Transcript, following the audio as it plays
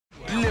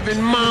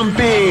Living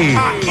Mambi.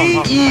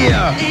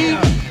 Yeah.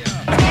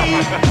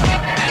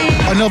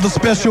 Another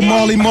special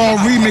Marley Marl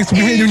remix. We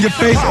hit you in your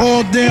face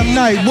all damn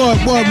night. What?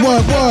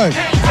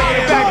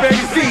 Back, baby,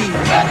 see.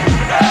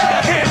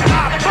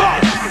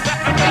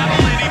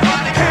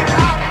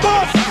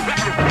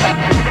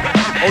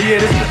 Oh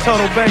yeah, this is the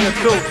tunnel banger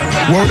too.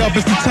 Word up,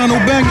 it's the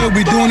tunnel banger.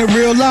 We doing it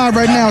real live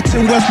right now.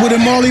 Tim Westwood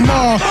and Marley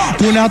Marl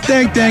doing our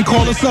thing.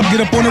 Call us up,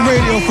 get up on the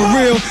radio for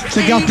real.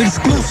 Check out the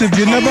exclusive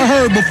you never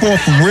heard before.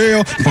 For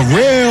real.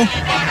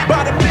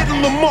 By the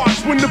middle of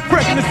March, when the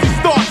pregnancy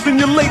starts in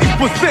your lady's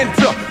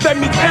placenta, that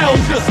means L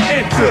just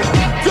entered.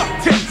 Duct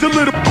tape your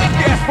little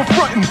ass for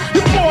frontin'. You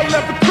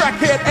 4'11"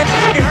 crackhead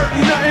ain't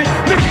hurting nothing.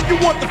 Nigga, you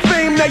want the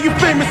fame, now you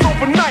famous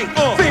overnight.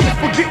 Famous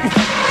for getting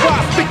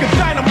five stick of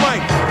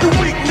dynamite. You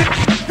weak nigga,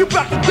 you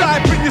about to die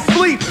up in your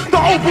sleep. The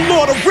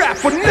overlord of rap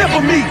will never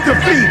meet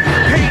defeat.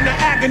 Pain or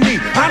agony,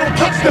 I don't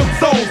touch them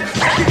souls.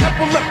 The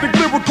epileptic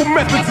lyrical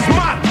methods is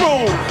my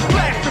throne.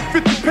 Blast your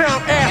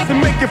 50-pound ass and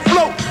make it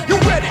float. You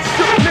ready?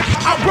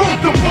 I wrote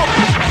the book.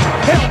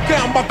 Held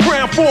down my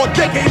crown for a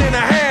decade and a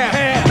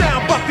half. Now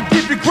I'm about to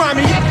give you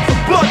grimy a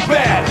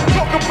bloodbath.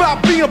 Talk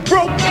about being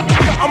broke.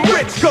 I'm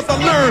rich cause I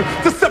learned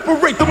to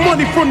separate the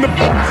money from the book.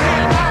 Can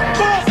I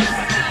bust?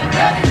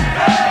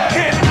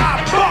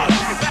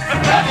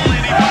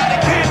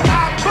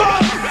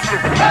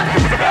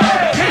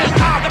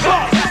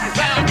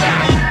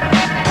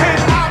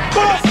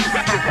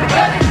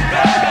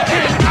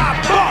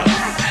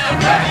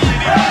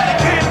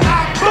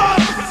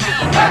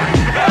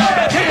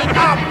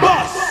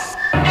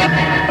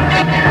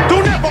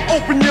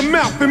 Open your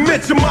mouth and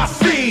mention my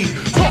seed.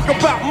 Talk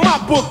about my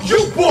book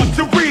you bought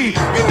to read.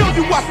 You know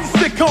you watch the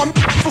sitcom,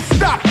 so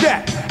stop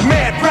that.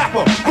 Mad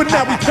rapper, but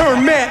now we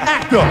turn mad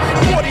actor.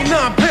 49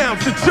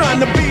 pounds and trying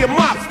to be a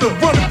mobster.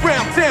 Running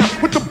around town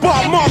with the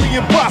Bob Marley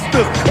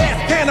imposters.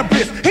 Ask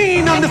Canibus, he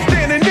ain't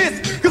understanding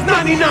this. Cause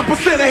 99%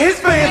 of his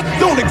fans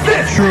don't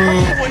exist.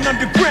 True. Going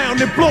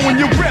underground and blowing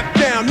your rep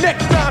down.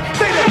 Next time,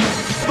 say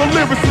that the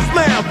lyricist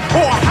lounge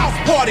or a house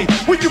party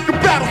where you can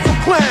battle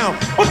some clown.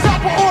 On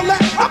top of all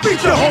that, I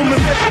beat your homeless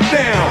ass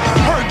down.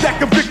 Heard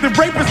that convicted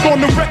rapist on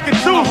the record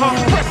too.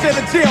 Fresh out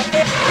of jail,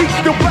 feet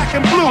still black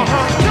and blue.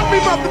 Tell me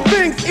about the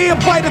things Ear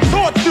Biter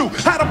taught you.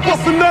 How to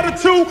bust another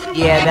two.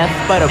 Yeah, that's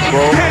butter,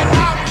 bro. Can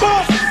I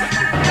bust?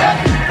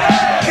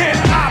 Can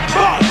I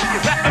bust?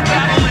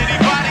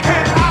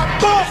 Can I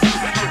bust?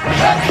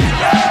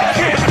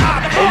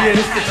 Oh yeah,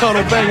 this the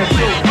tunnel banger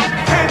too.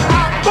 Can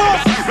I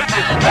bust?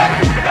 Can I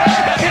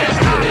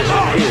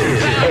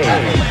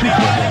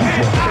bust?